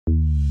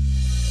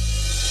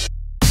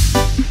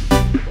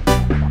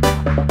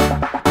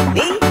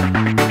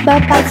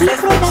Bapak Ji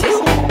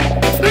Production.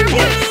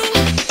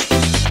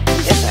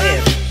 Yes, I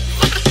am.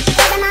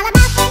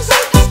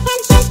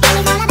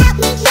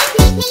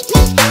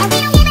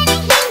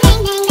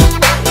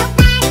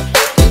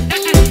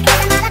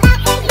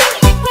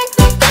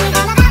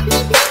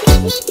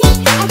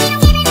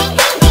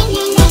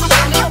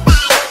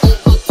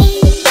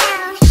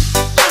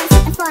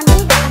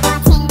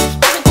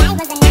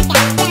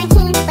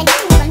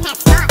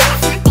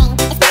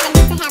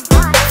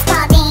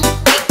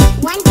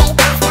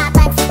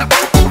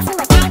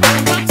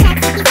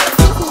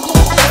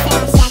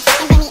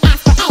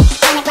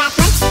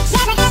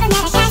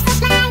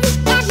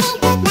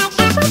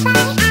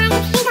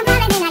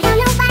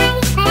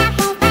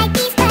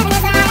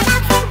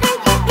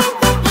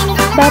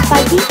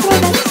 Bapak Ji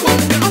Production.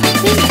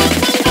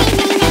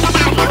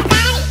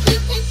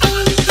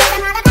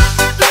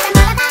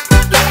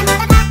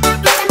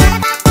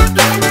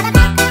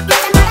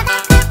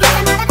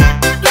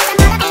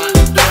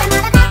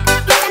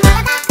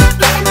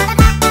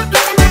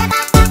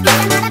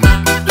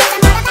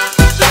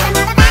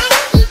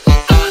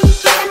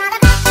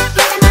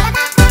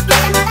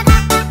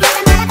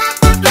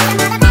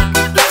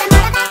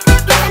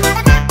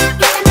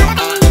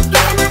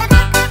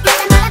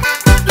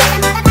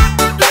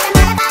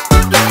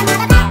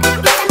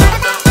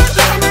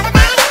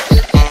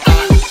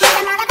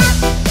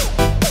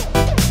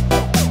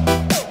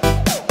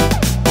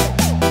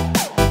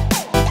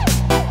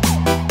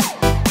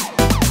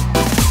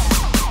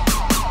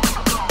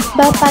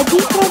 Bapak Ji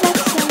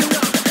Production.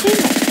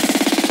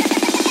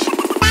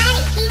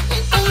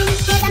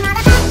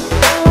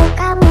 Kalau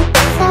kamu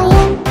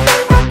sayang,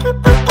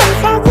 katakan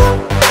saja.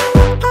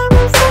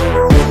 Kamu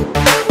sembunyi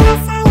karena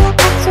saya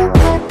tak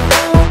suka.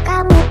 Kalau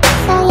kamu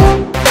sayang,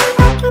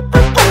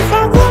 katakan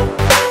saja.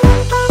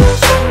 Kamu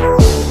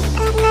sembunyi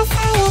karena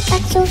saya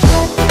tak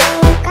suka.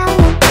 Kalau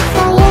kamu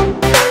sayang,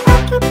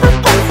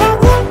 katakan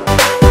saja.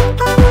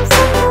 Kamu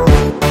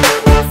sembunyi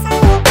karena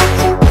saya tak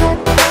suka.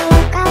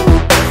 Kalau kamu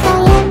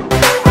sayang,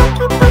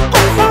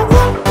 katakan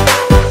saja.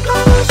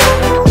 Kamu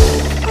sembunyi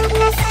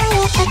karena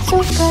saya tak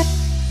suka.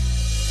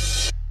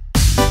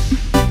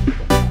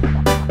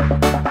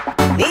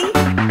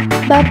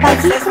 Bapak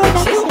Ji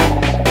Production.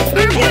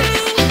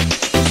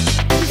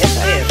 Yes,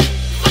 I am.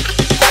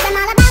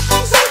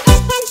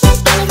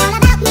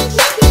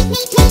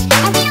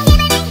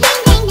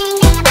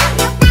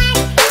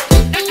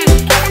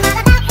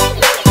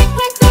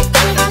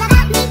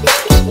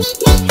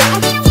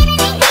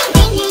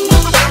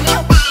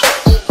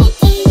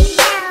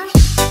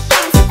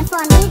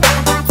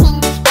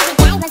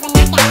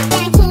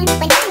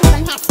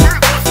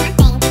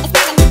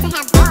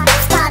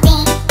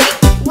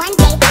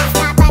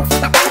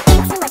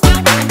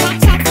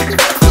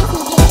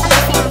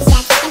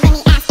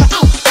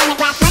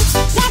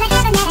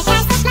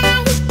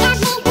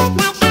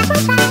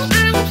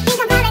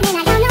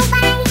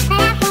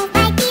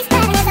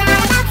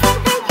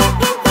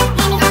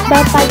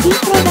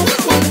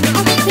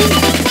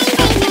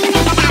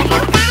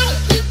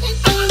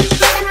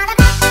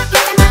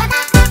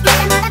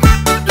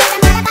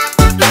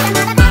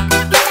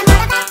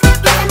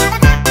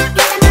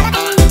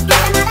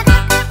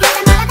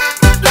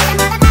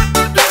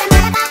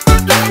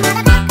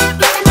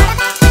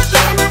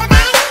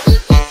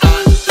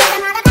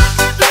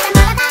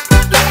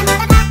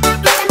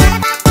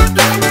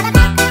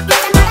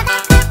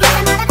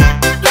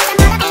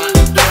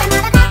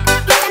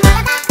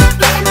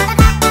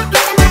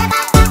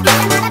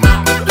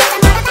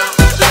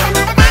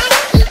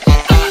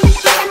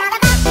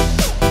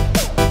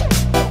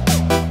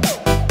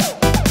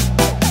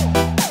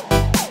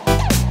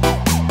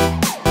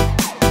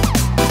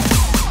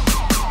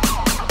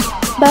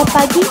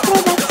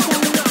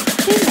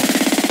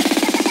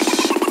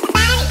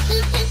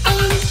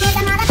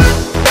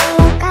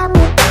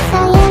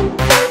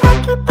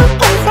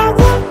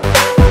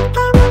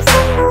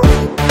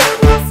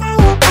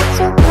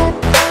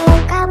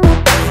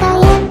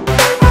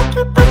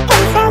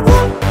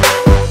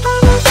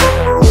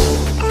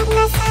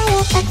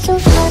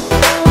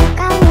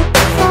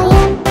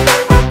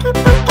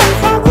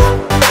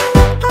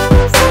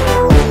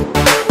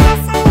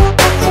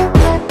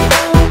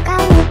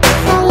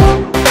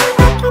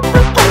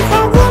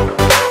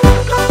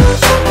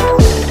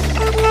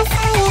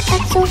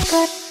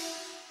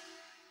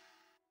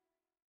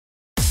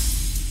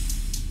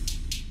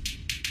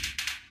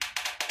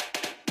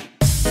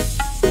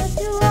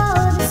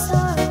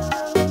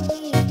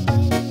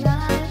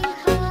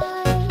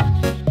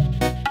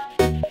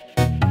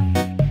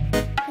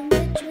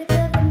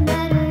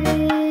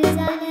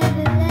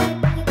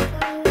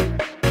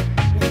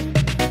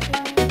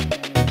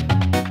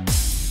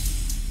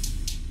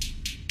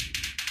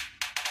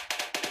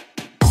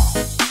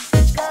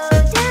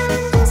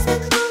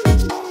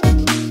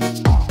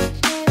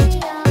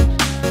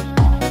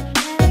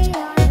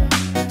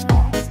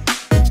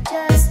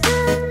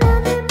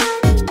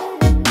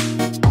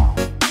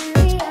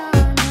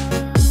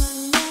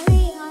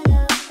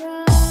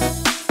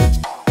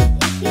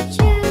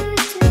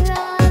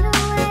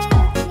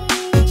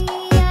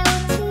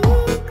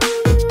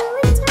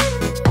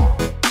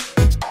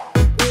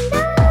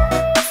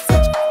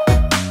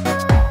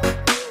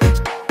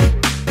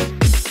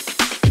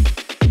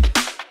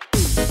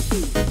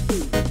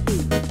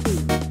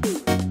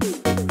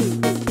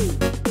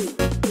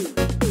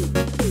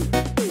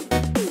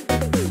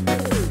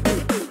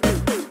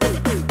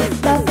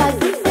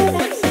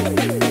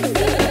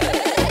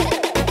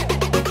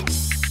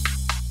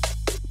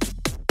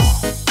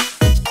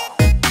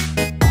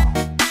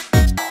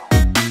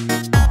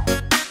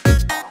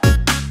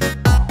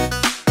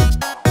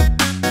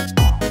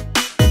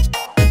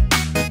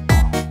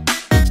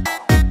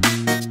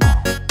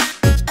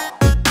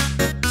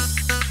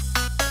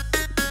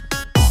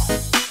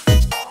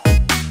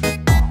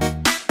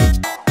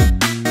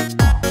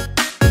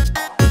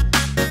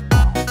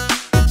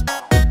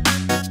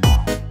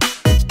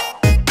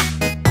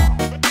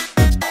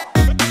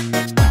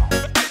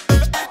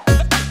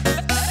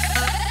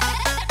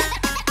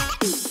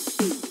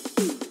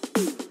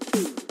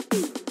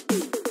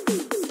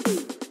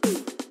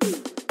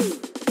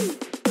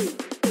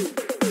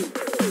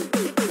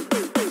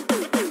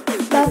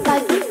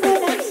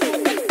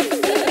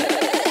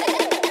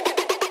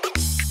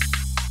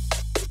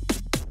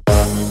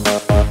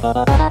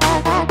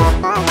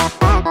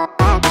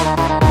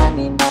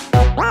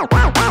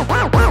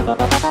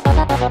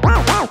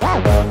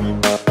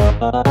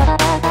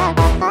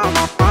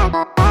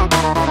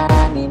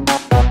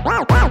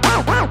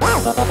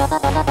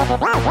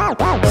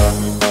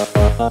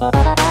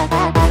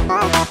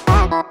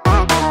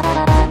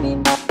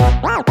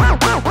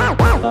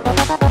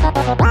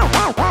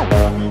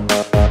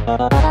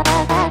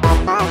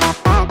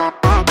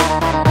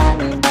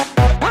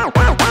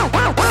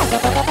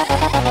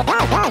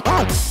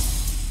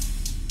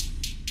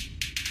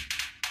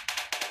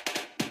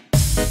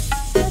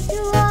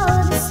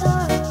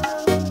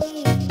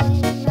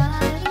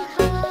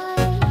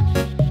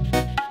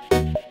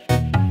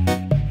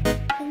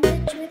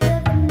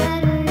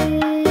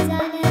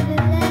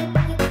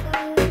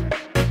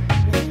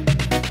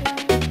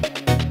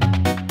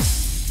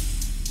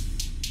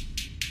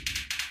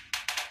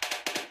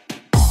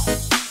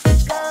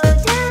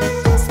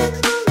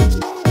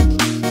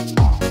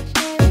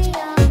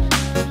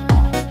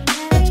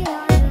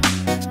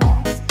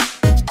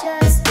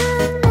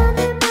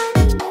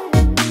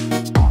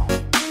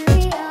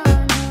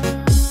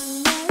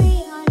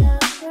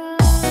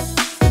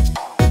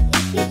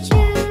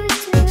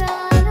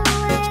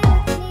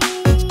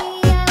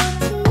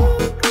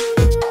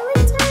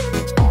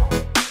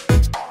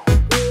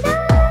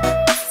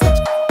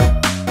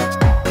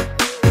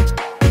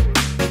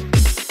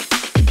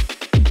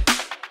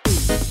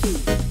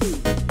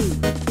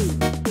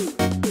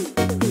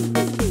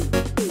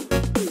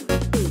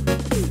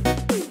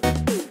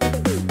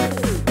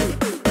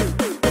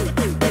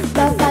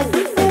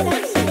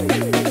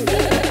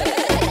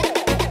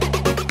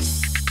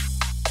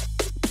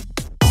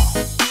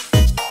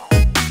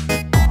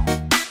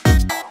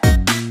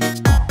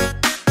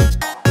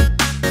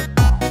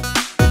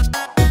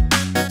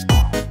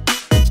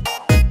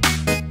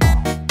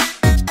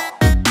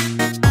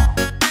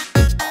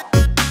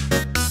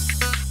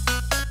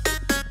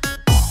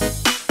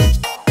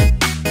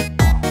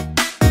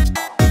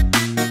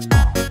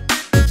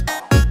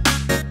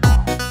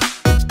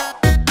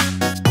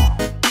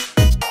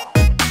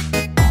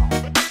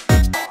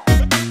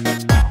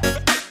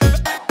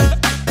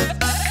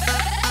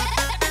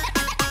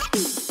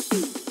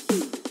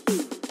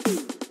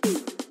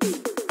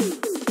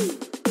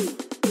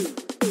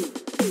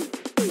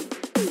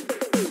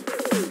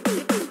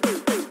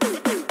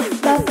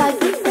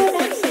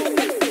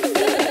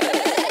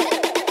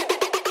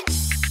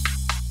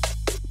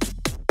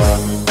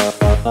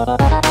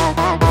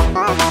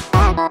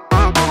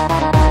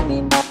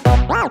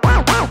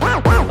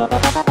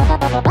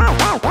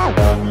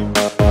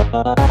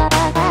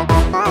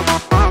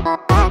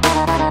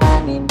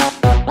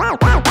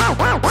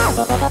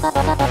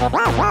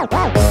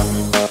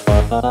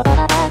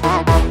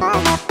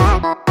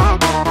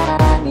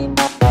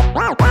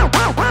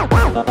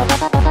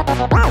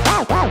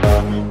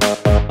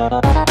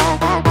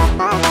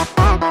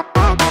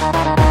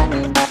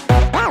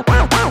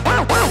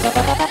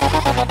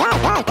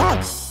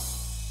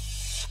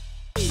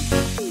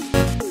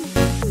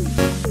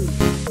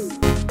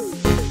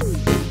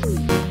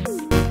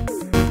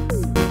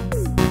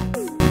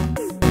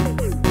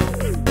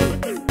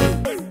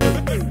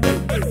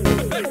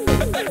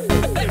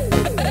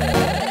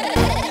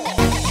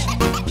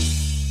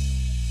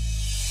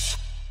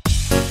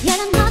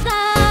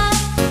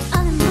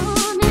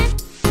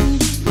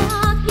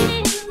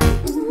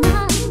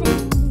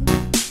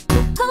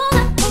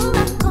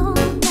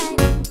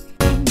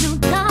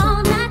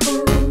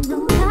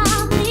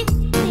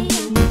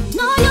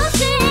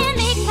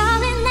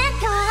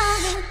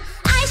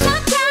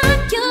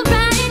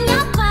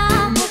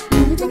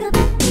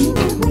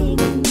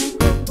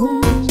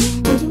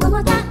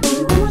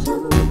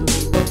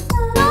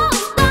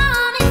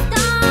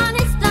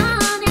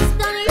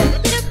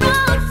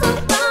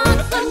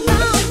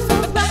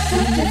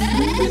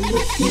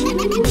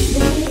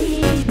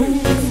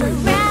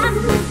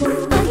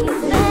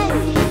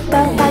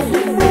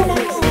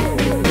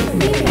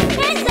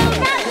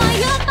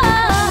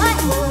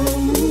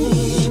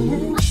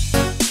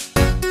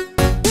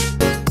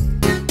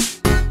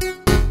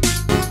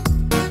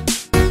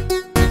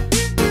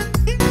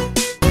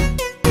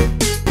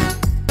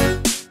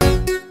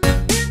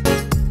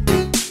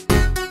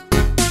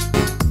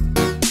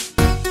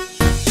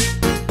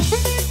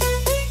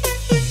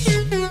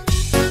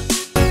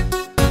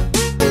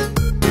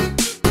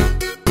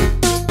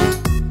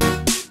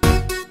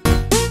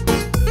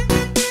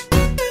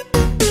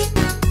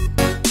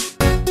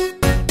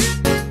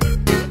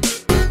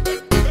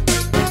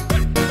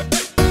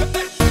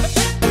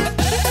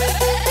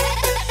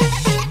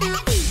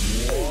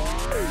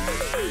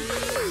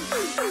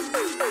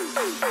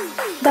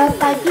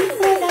 Bapagi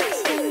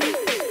Production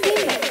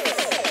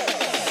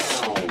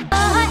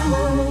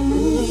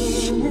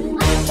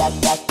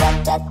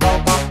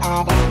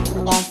Ada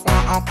hingga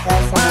saat ku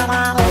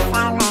sadari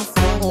sama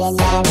si dia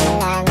dari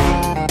lama.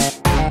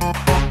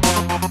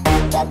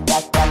 Ada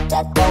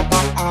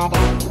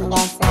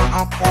hingga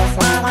saat ku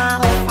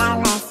sadari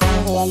sama si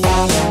dia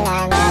dari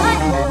lama.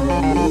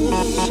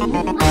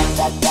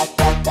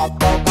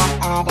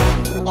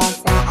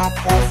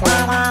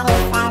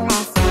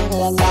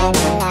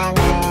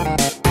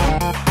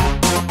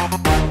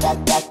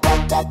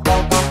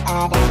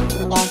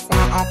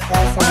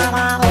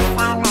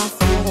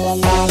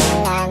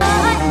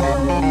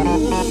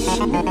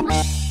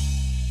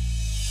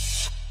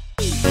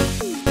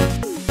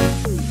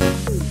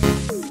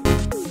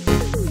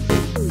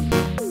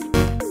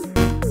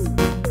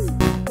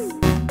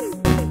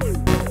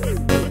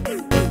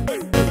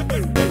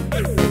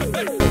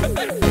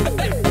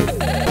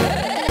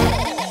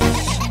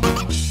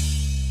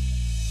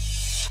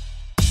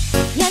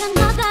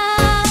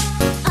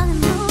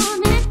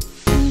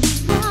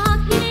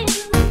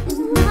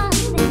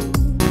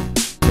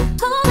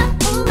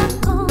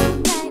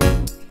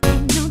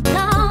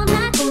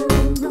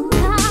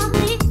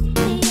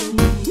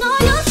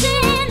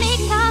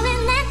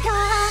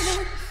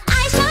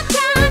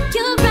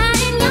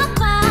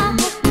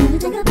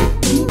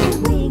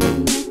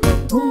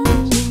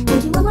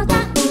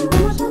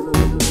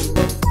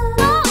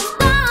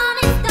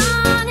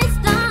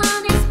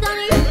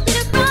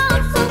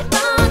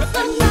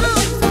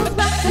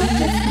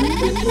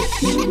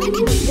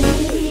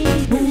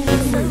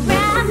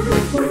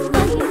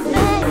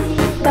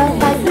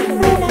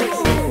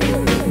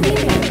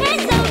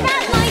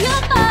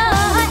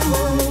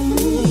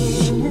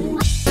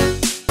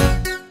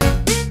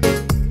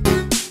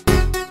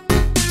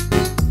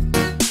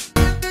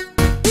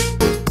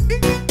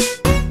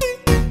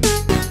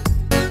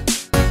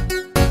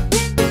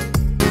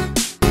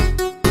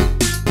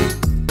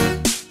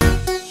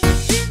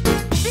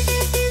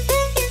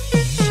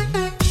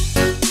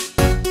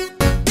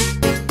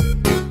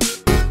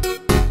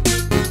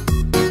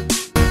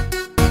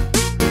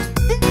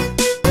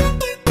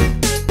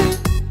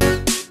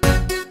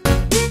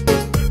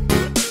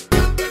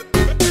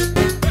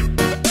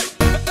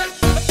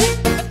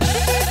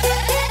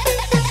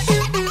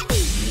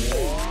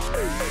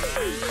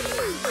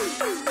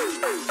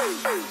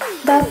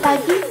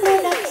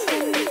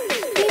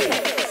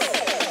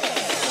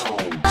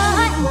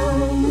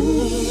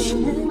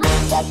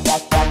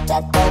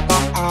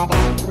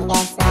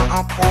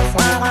 aku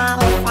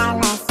sadari tak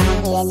masih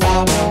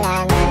dari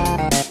lama.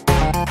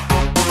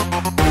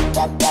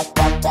 Tak ada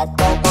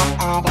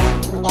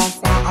hingga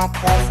saat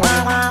ku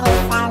sadari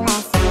tak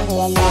masih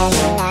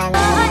dari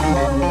lama.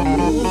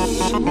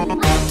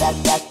 Tak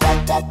ada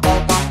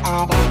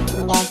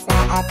hingga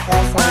saat ku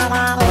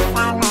sadari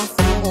tak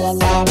masih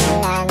dari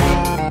lama.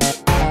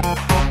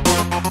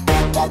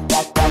 Tak ada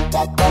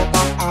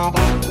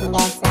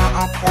hingga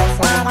saat ku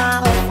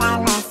sadari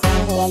tak masih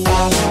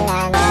dari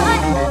lama.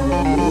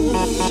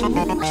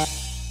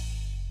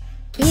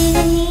 Give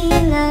me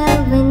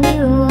love when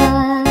you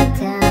are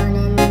down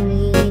and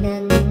need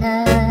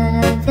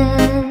another.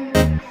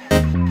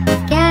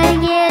 Gotta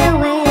get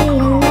away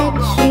and let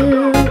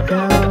you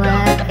go.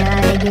 I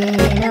gotta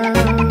get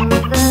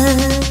over.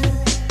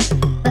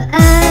 But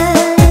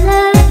I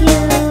love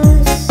you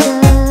so.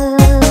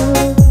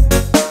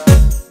 But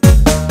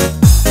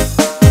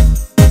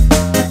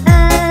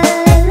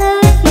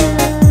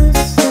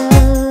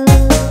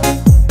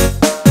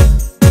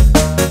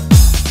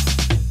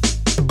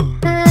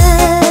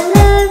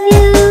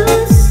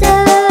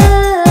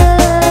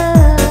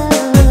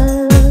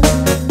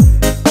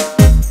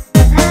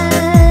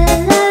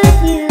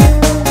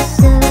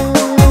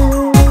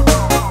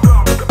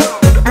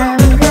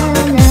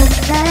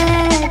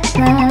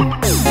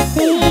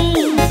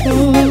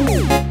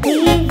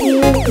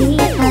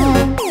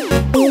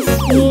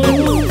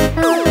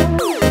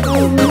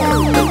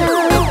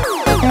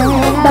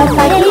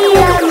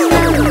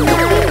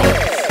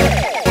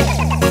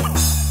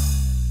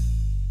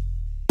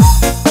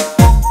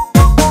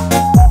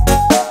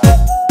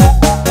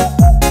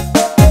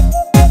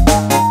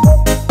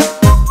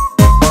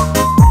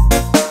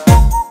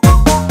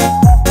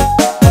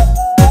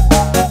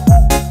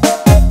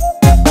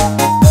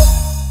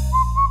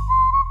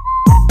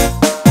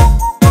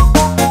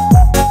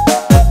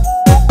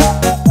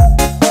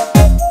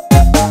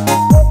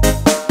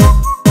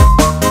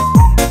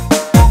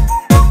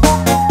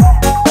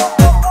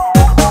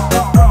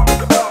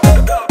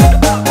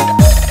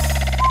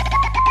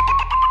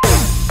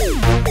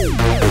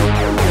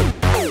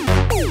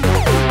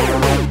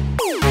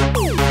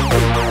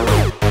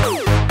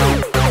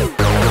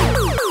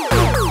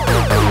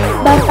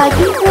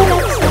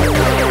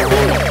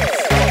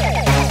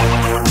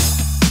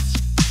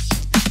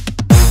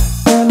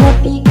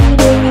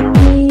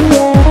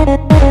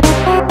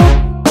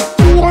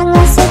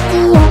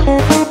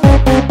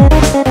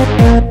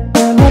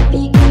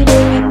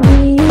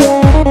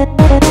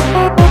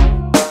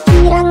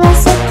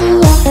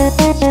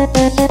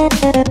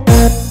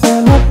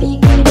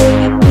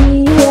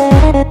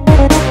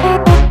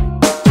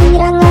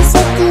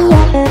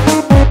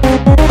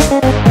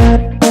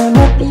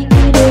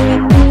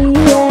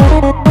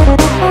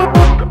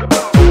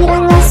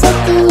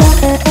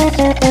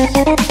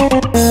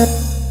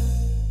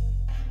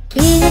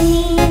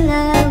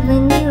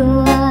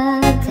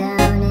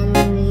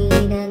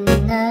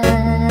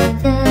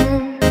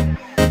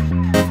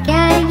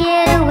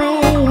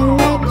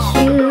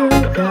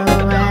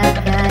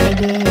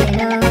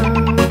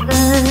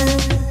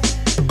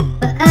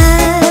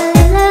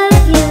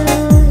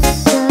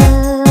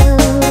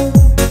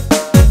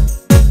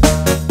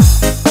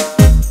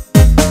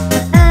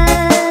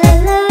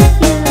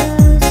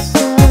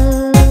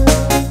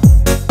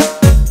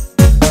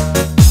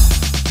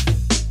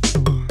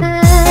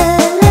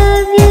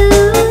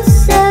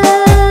so.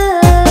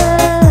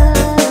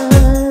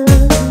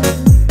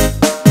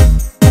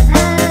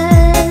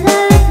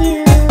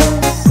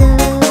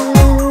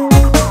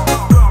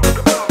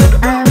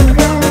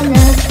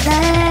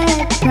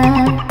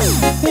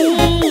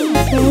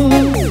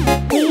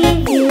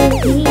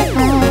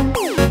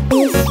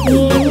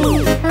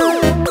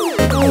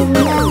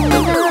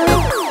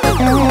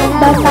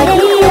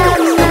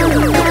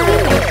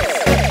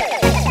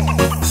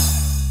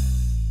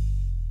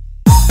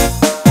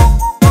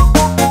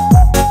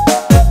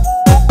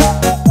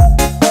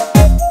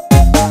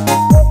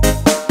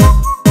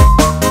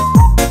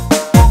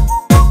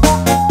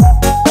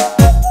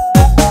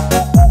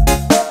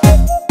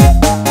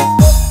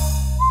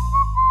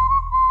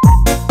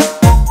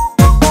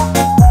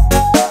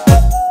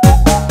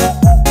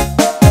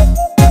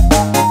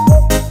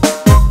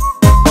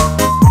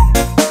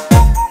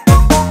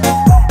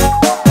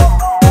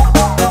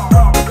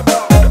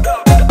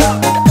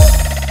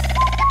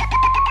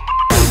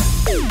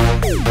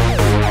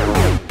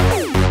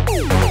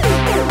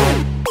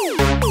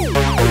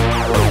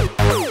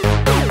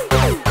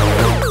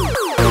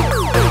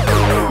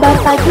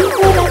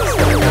 Aktifkan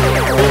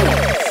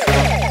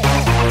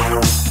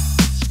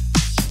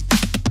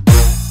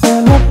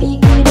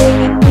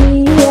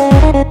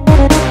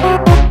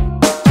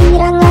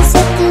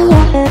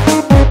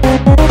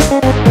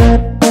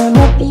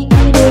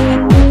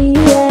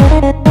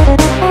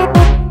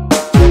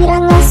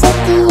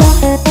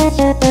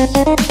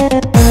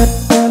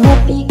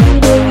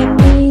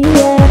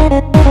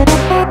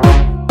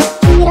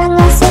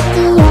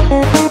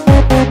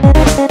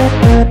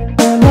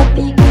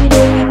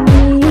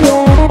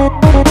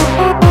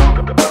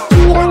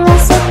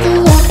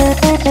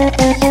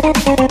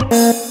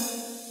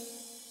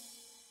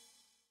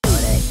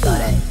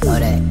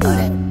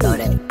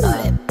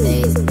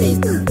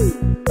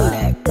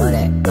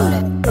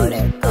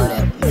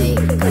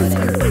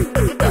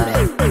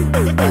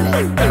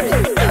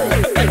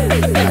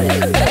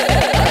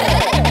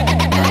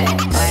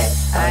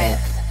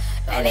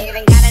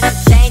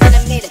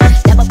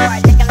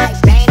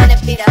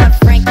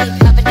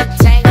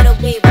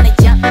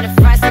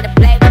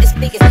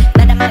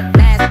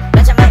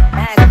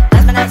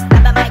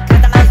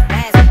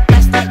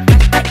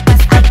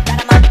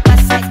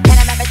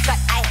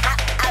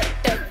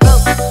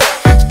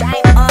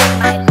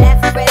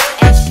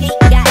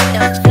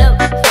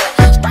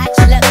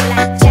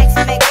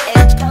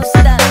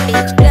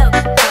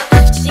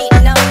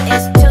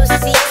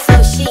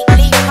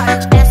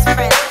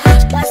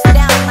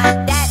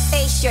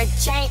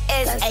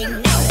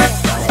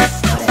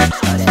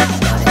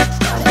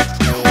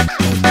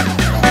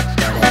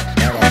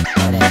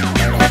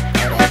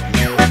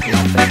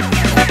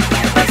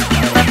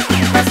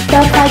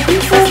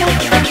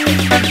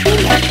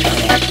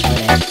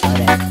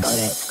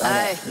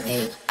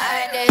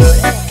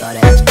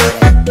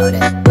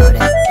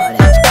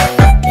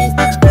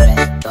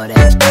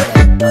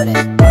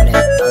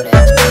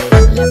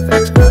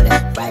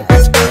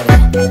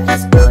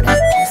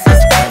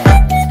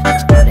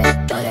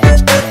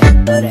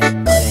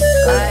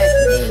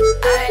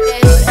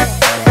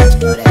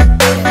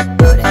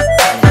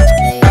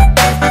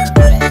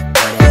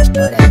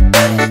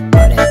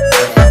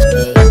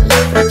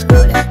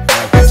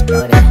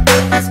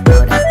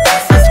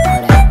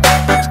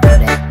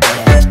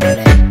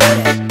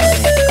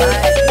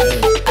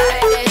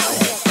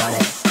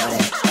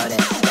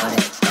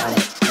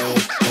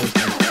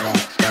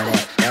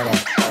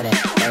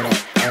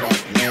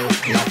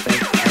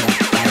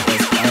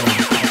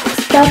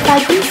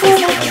Pagi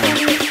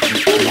Production.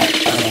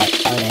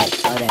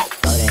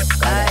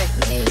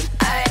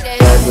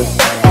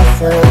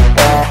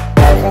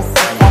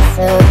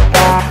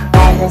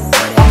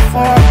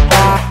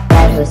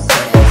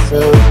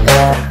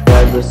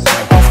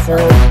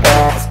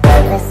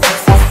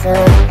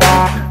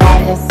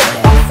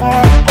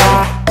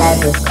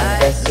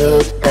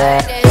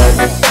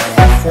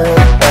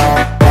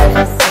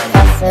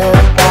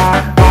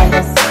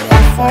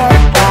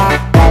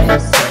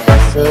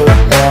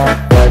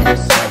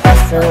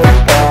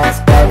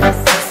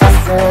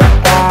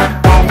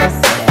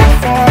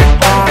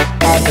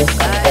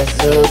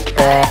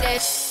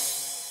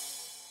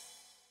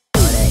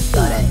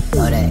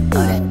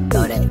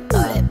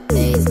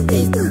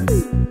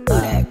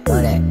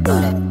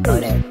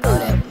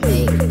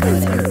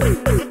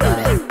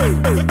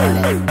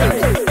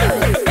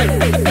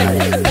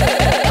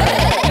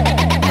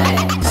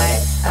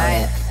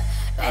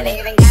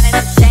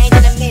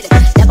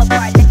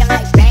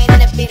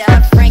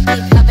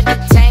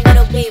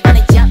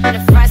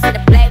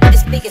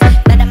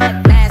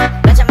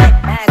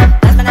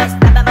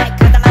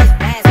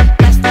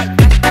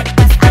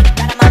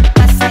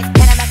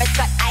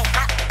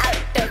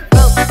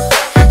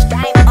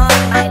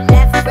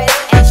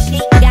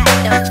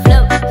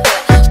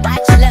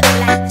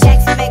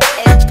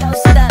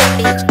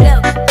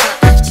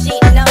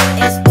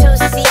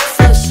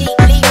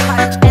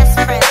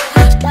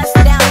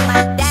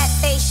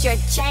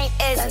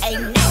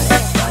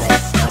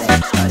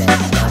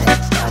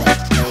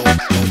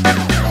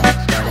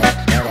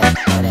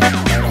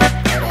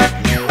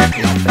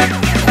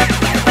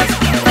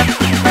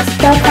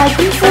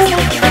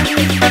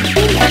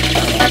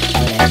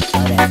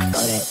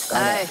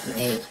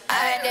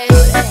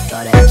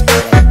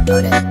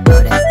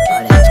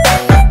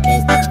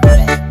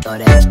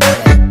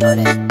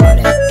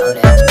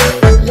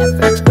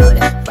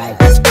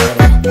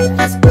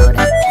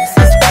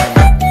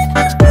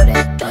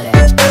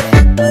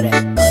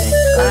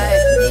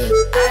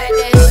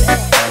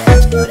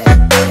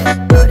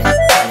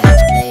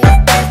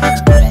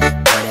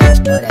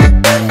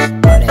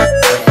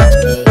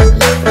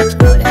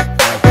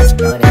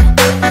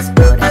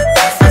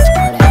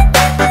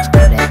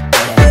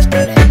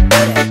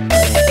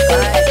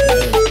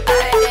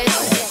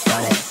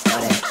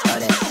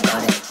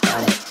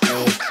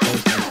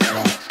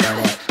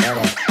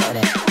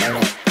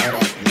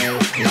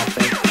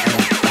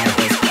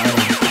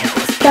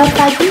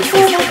 Pagi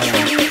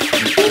Production.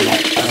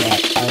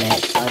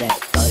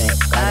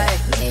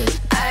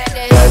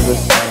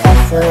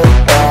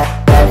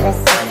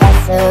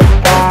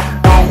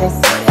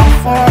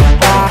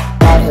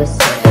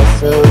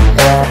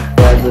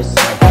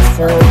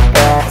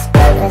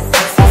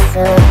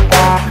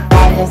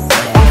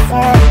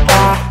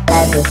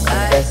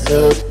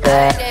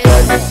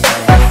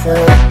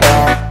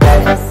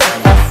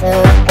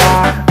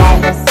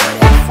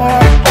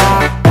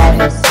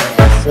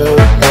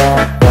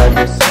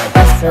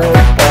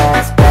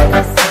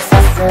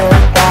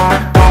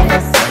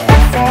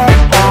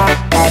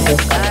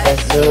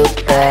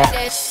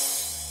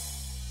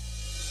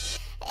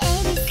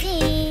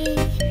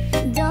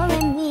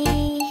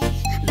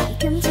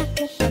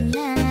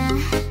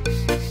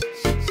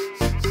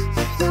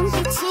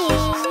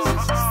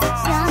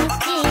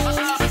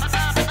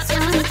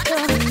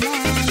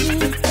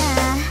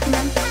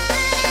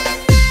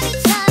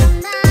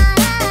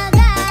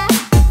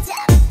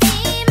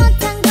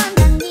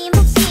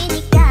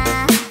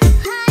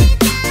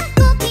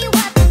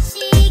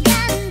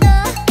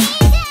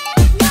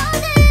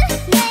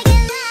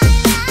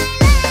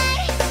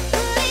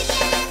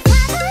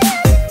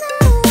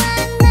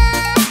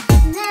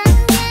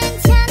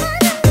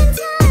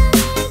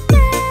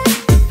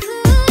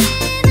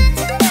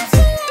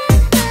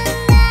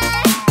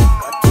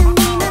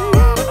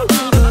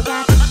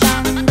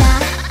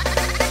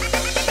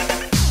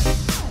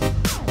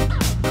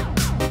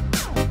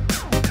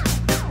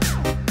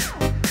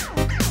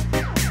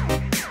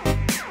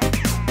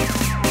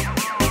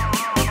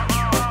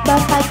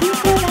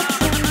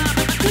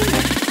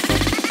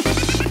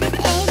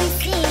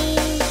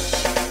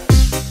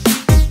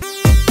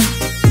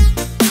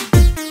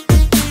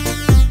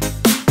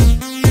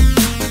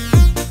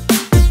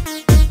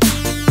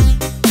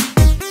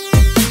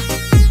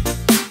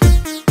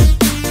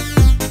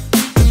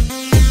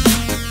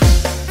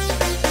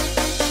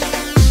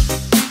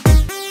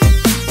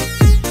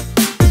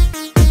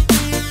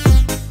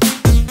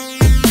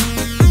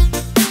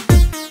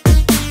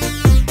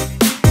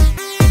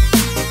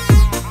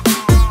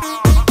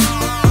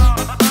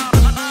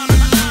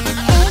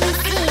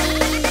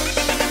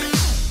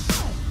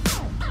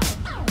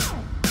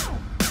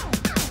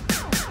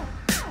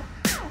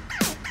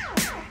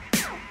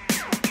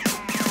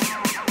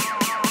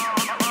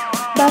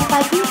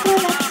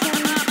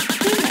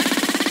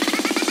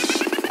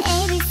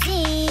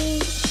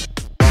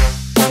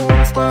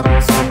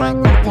 Sekarang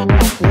sebanyak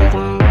janda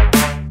kira,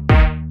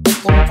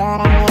 bikin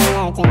orang yang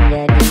lajang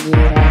jadi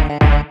gila.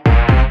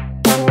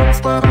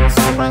 Sekarang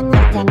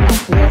sebanyak janda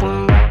kira,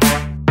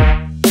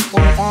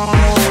 bikin orang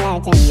yang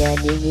legend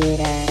jadi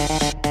gila.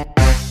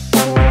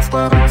 Dan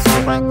sekarang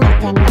semuanya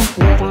kena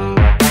kira,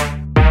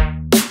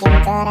 bikin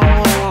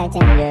orangnya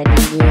legend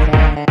jadi gila.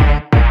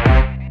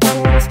 Dan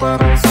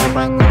sekarang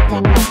semuanya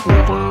kena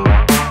kira,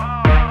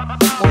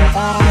 bikin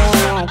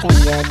orangnya legend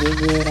jadi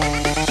gila.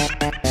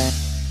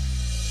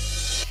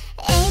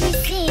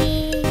 ABC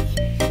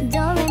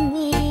Do Re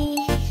Mi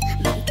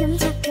만큼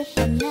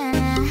착했구나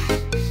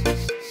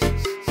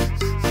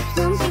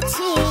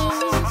눈빛이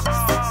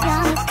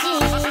변했지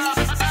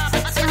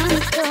어쩌니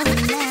또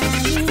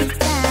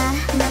나니까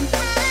넌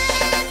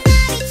파란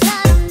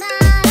나비처럼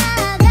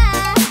날아가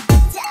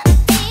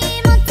잡지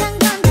못한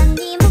건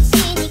당긴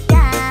몫이니까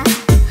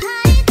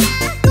화를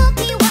닦고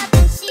피웠던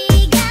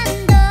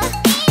시간도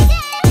이제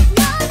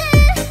너는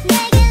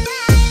내게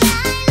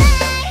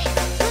라이라이라이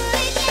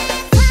울게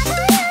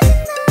사버려진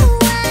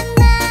너와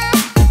난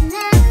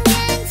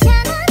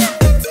괜찮아 넌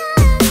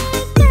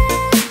괜찮으니까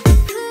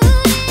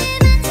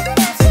우리만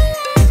잠시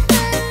예쁜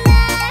날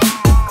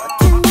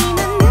꽃향기만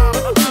나는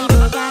기분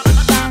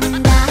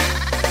같단다.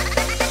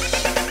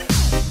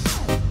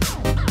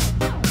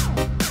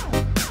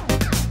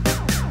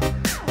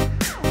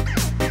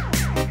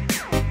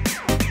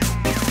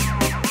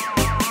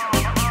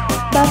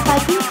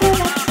 Bapak Production.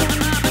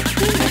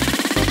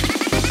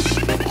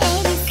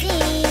 ABC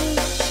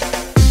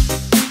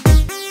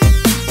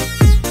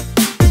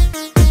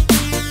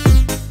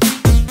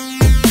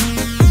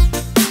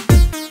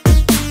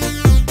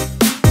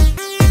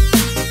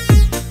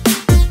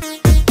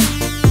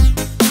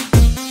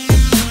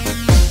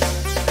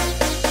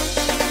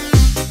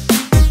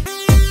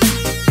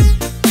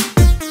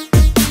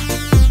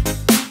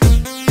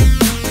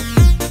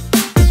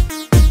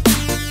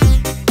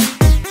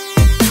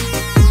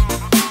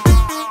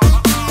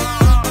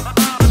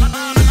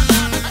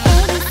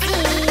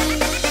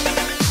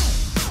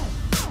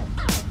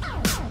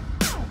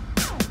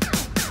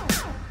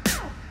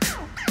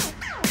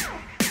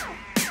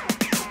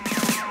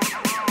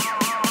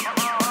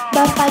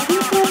Bapak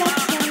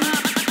Production.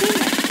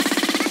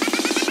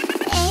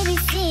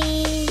 ABC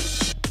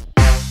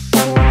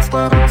Dan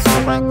sekarang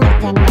semuanya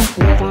kena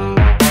kira,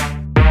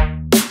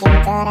 bikin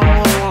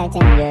orangnya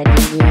legend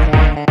jadi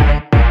gila.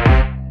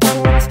 Dan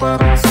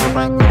sekarang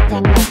semuanya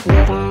kena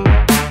kira,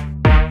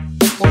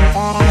 bikin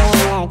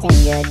orangnya legend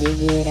jadi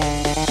gila.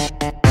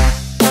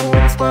 Dan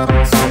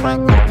sekarang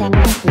semuanya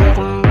kena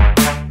kira,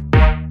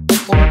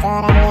 bikin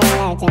orangnya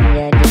legend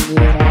jadi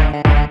gila.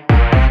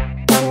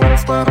 Dan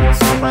sekarang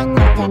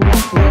semuanya kena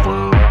kira,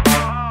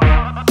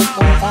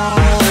 bikin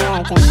orangnya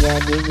legend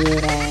jadi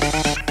gila.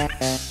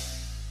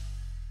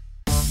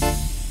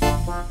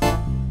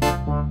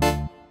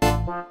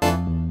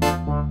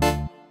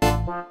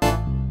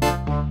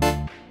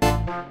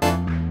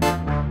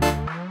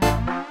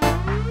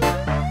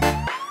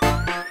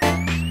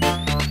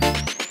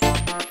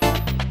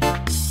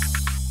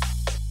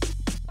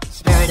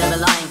 Spirit of a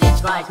lion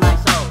describes my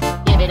soul.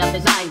 Give it up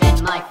design,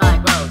 then my fire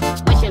grows.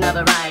 Wishing of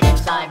a ride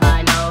inside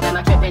my lobe. And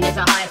my tripping is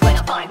the highest when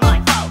I find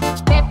my foe.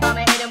 If I'm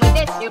a hit 'em with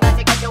this, you about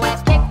to get your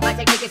ass kicked. My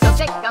technique is so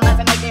sick, I'm about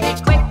to make the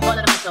hits quick. Full of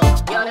the muscle,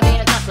 you wanna be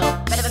in a tussle.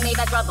 Better than me,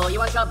 that's trouble. You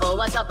want trouble?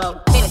 What's up, bro?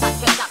 Feeling hot,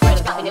 can't stop,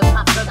 really got the new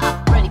pop, girls up.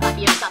 Really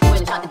cocky, you stop, you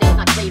in the shot, the deal's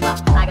not to save up.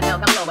 I got hell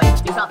coming your way.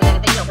 You softer than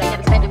anything, you'll play.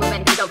 Never spend it with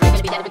anything, so great.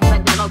 Gonna be dead with the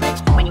friends in the road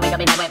race. When you wake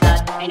up in that wet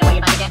blood, ain't no way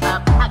you're about to get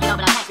up. How you know,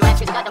 but I catch your ass,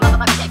 'cause you got the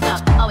motherfucking text up.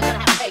 Always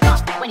gonna have a fake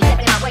off. When you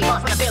stepping in my way,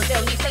 boss, when I feel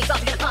still need space off,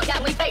 you're gonna calm down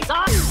when we face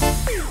off.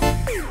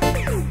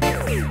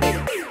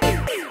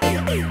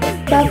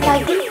 Bapak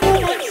Production.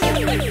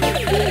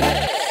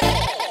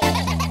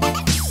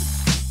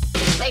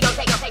 They gon'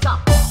 take your face off.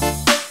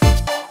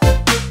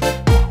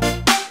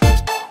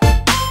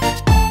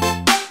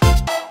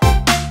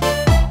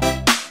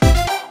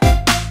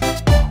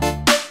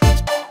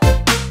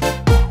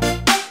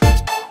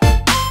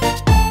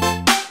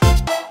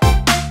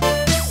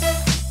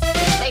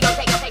 They gon'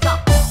 take your face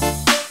off.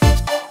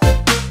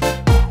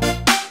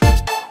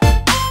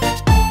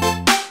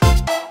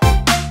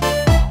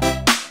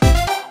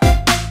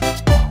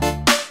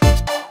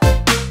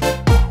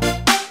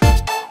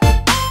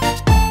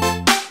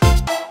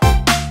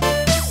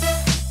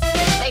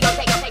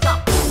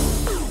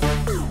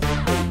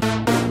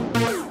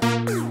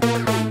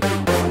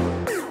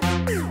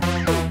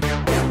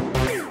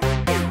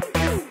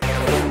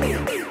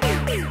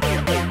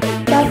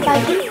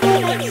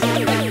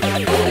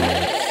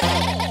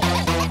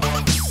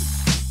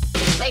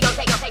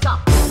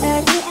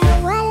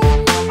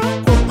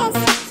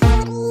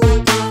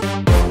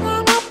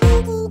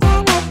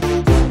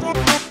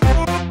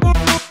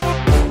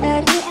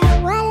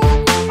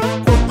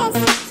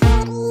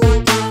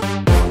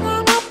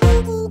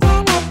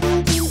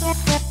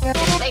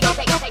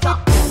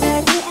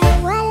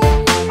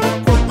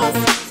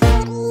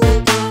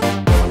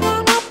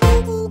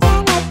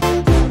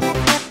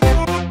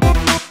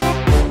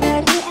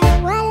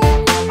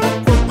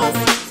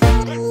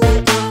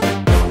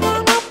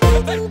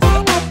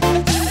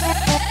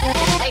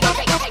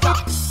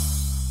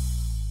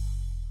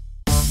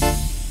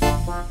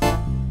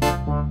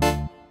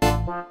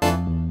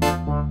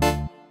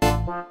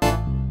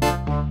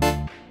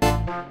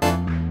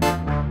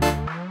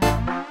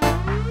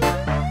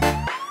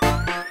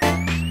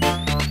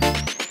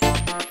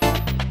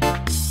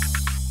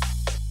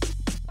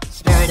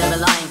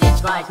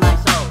 despise my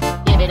soul.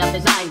 Give it up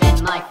design,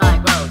 then my fire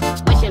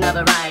grows. Wishing of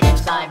a ride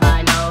inside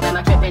my nose. And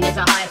my tripping is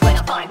the highest when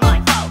I find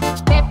my foe.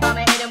 If I'm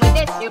a hit 'em with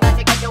this, you about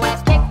to get your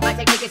ass kicked. My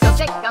technique is so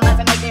sick, I'm about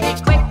to make the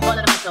hit quick. Full of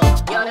the muscle,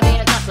 you wanna be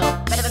in a tussle.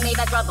 Better than me,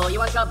 that's trouble, you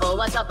want trouble,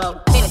 what's up, bro?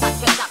 Feeling hot,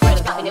 can't stop,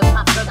 really got the new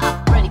pop, girls up.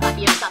 Really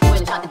cocky, you stop, you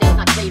in the shot, the deal's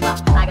not to save up.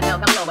 I got hell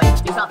coming your way,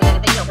 you softer than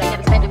anything, you'll play.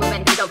 Never spend it with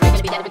anything, don't play,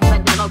 gonna be dead if it's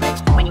spent in the mold.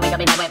 When you wake up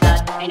in that wet blood,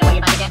 ain't no way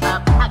you're about to get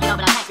up. How you know,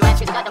 but I hack your ass,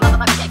 cause you got the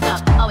motherfucking text up.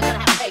 Always gonna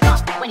have a fake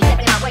off, when you're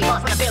stepping in my way,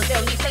 boss. When I feel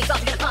still, these face off,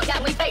 you're gonna calm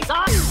down, we face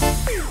off.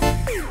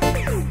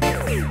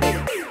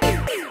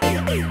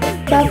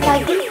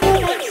 Berbagi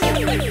koleksi.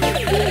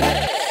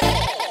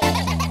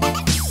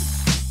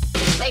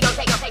 Lego,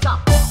 take your face off.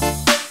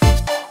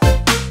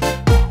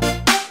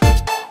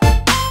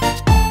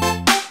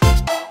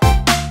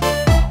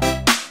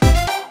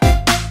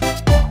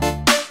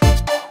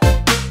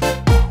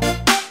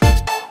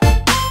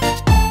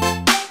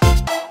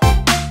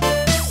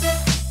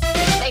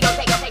 Lego,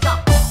 take your face off. Lego, take your face off.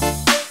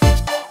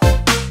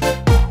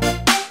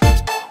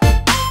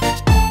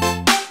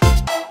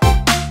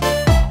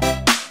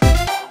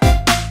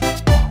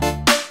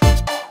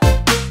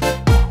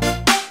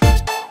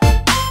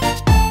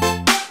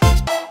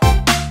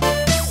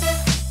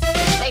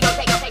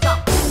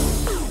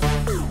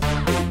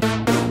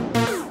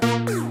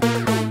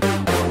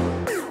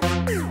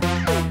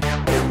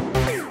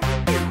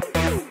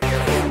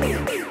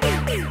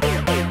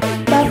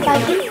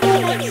 Berbagi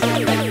koleksi.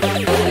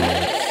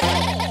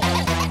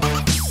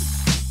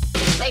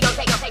 Lego,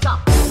 take your face off.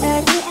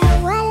 Dari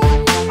awal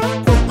memang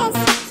kita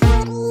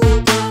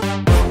securiga,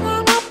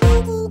 karena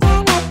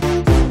tidak.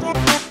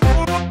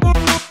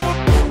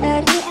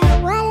 Dari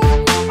awal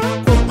memang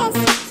kita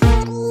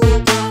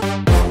securiga,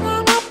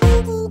 karena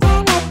tidak.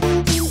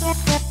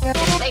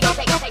 Lego,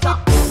 take your face off.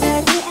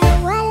 Dari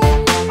awal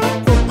memang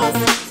kita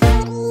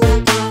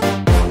securiga,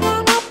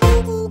 karena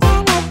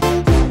tidak.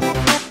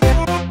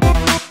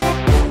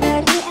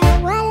 Dari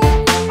awal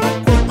memang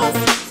kita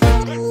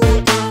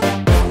securiga,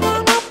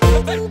 karena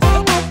tidak.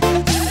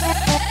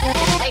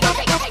 Lego,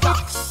 take your face off.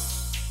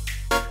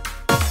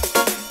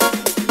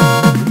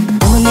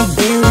 I'ma make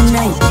bail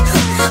tonight.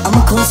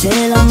 I'ma call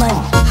tell I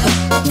might.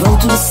 Roll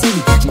through the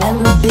city, that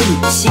little bitty.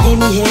 She gave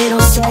me head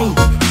on sight,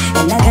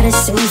 and I gotta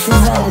say for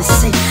her.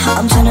 Say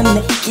I'm tryna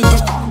make it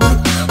out.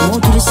 More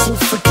to the shit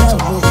for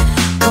cover.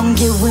 Come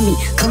get with me,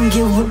 come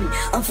get with me.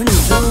 I'm finna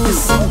blow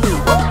this up.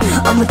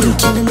 I'ma think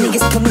killer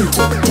niggas come and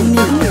talk to me.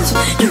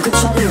 You could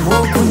try to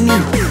walk with me,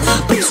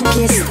 but you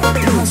can't step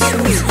in my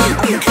shoes.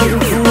 I'ma clear the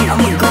room,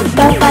 I'ma go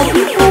back.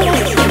 Berbagi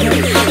koleksi.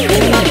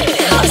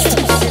 I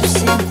still sip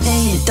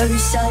champagne, 30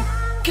 shot.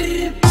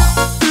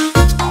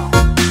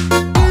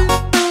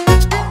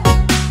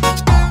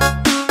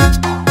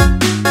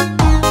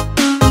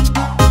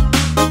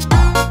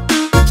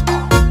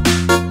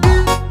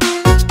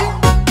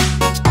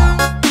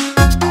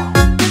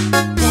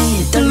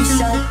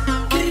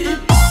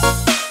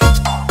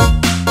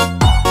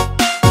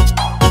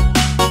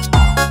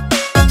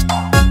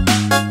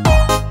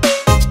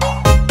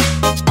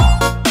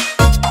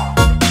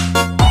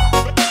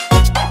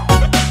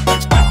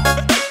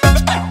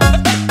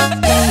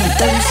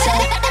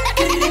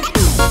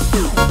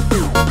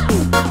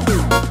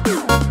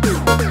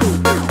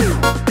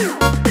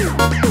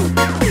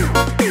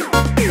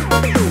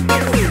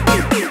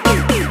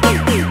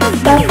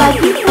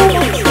 Berbagi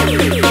koleksi.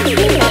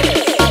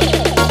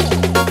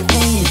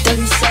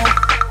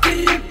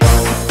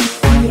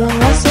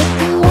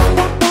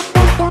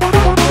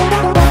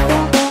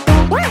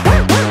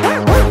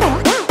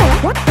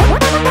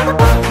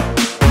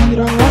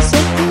 Irama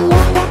setia.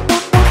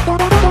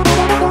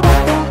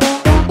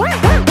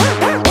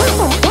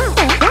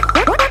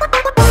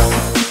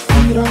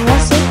 Irama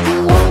setia. Irama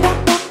setia.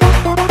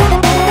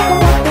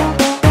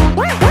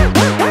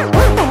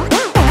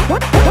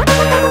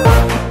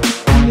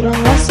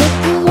 Irama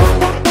setia.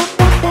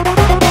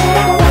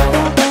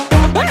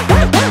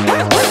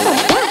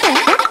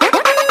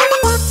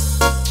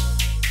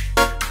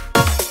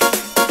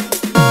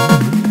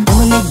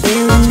 I'ma make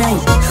bail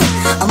tonight.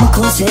 I'ma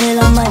call tell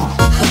I might.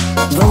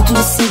 Roll through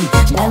the city,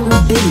 that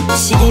little bitty.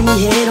 She gave me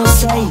head on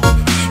sight,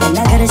 and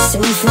I gotta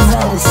say for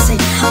her. Say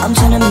I'm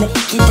tryna make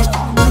it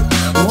out.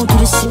 More to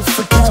the shit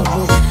for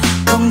cover.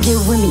 Come get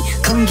with me,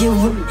 come get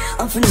with me.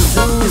 I'm finna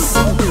blow this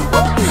up.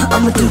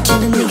 I'ma think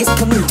killer niggas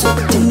come and talk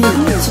to me.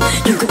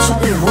 You could try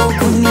to walk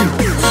with me,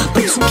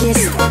 but you can't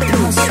step in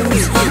my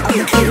shoes.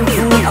 I'ma clear the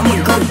room, I'ma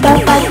go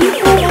back. Berbagi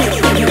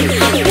koleksi.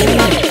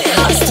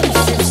 I still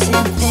sip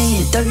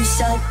champagne, 30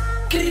 shot.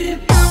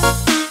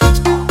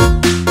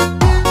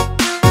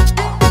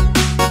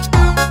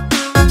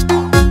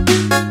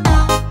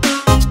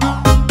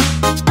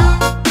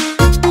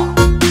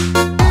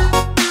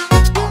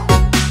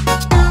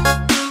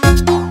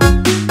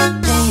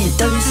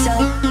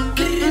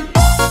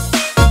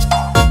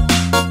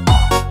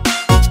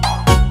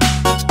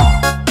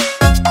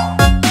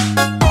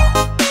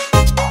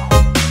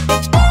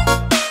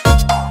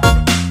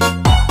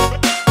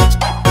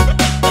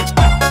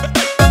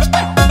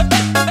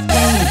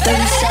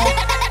 Thirty seconds.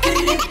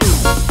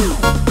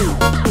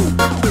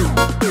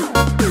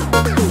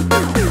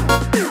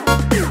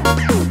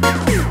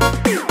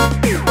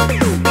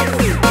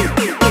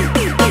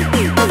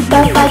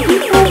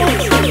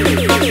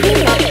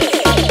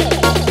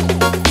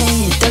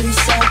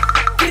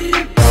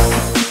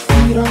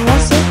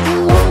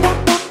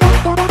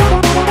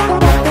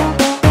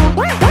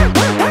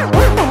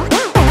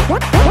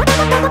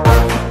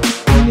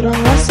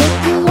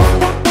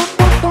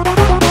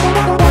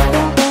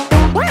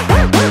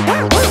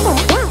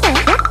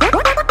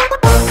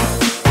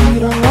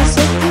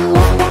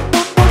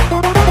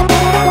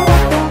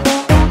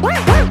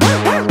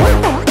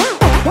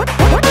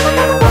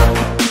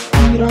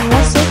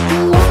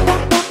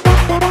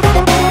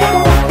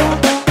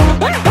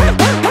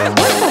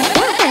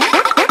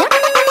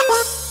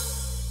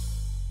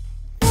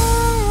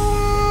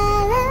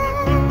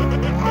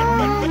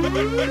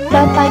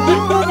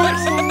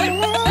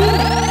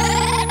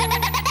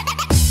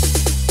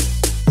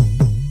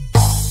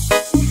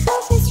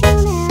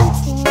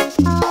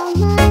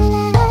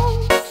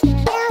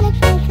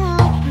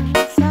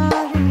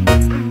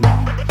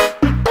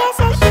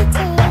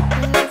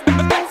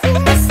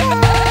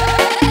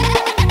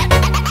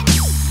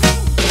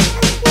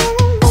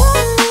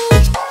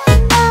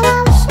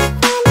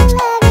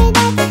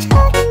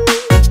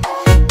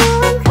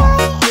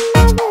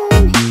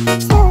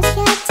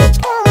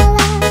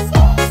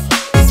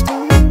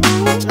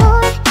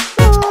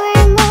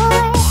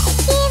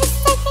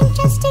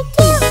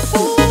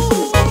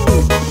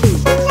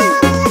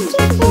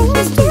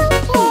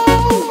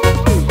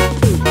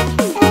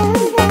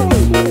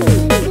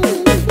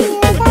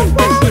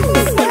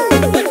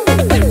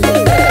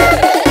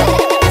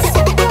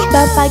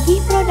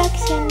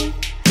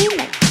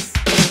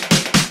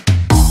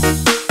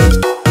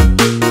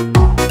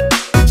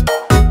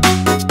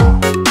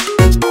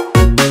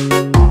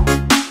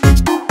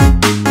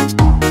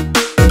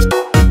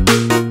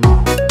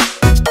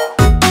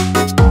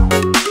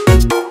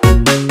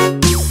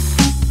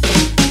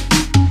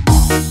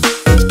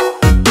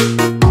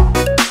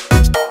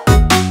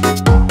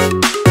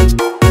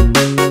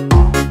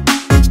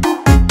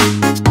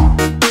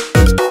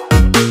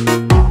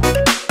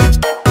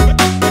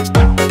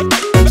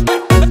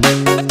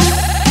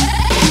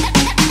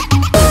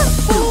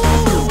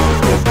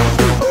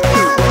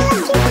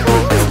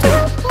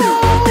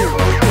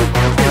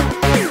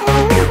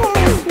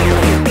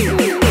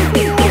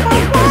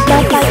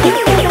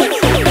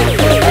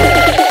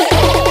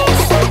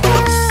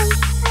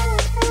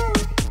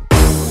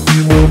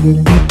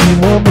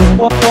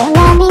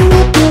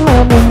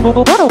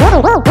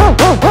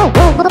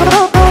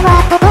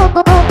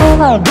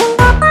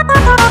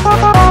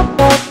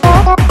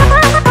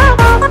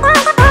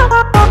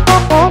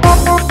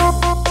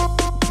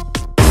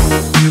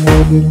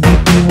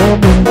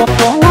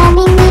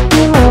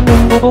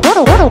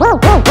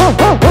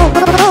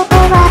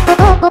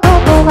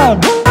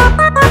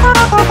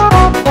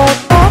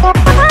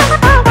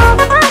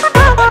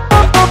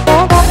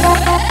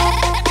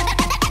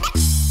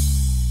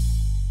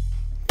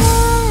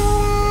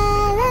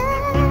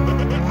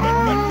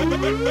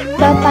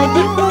 Bapak G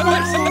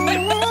Production.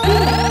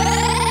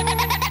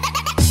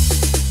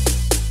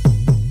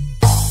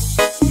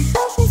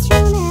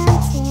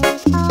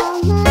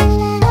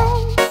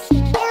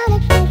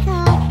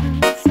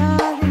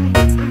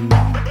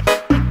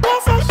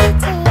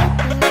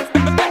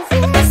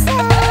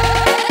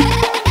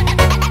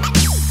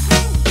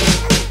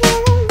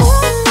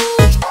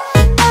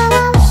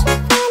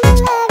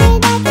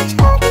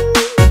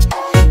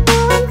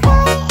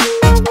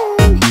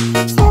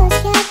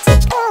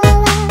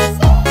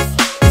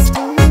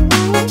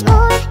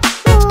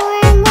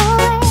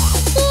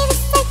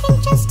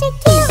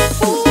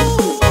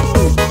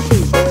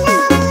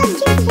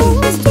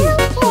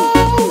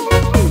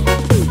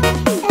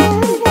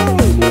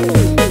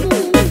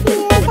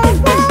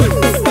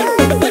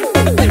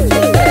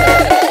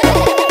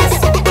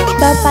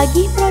 Bapak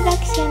G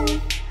Production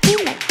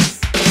Remix.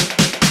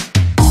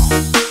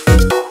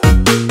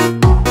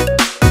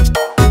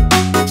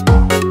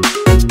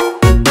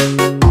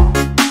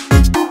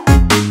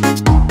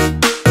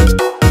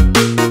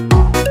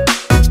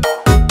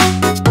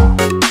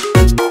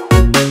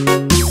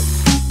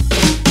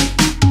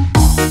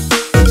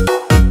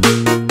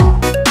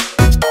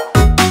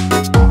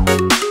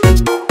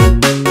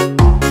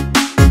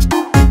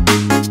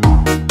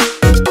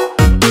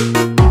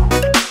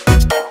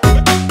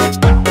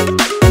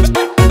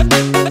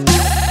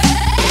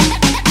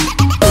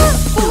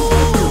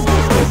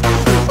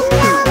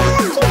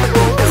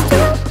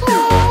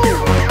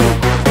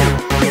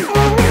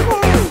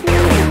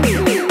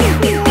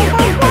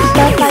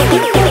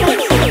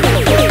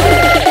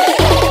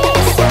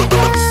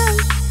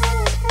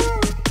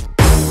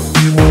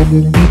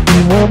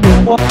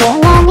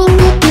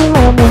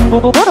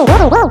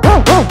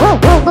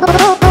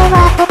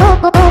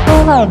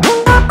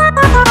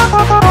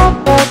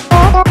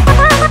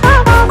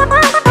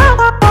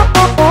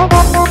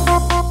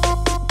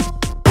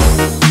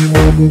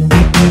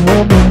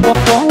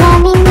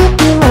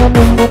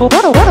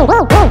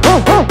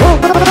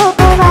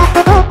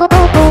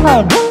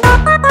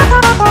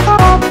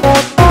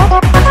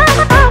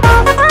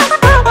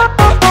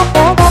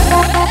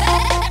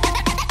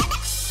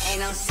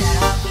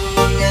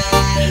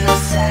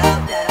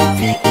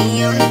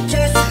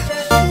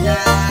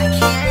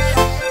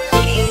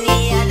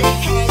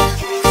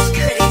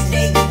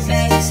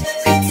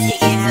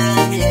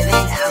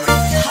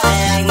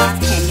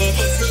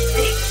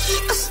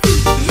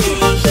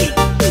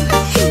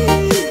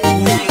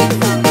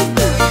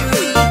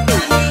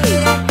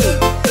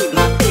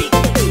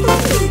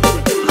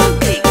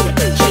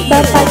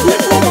 Bapak G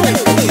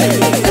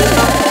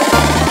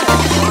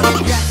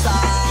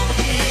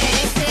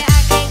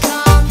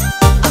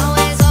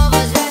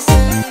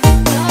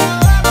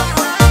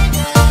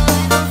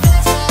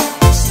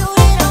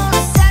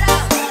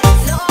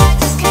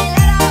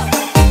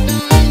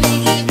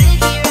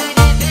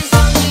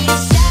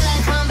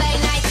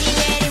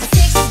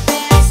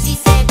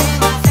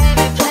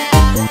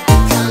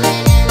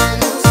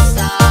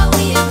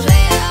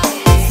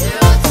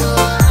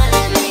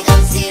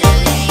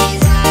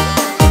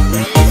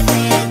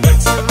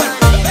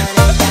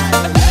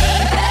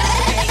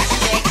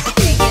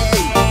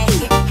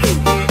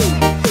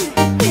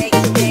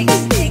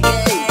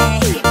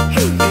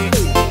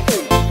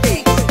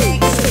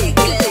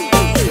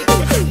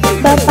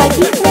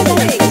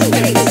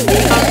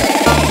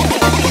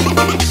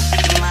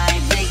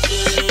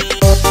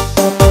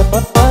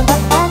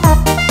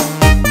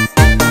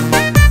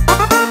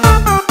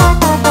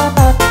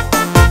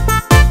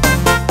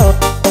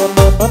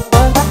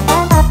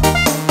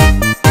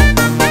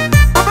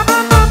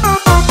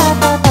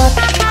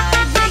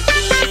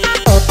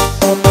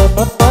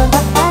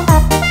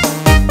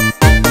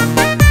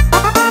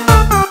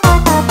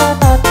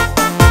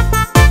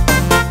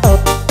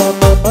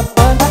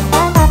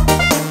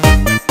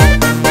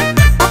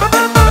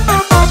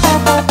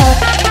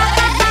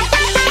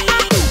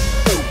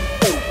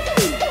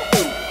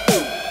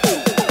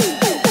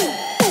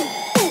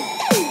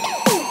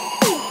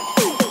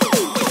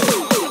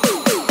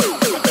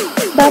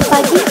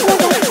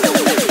Production.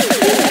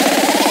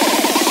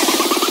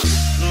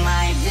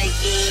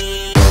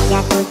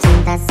 Jatuh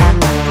cinta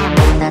sama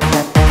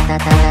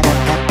kamu,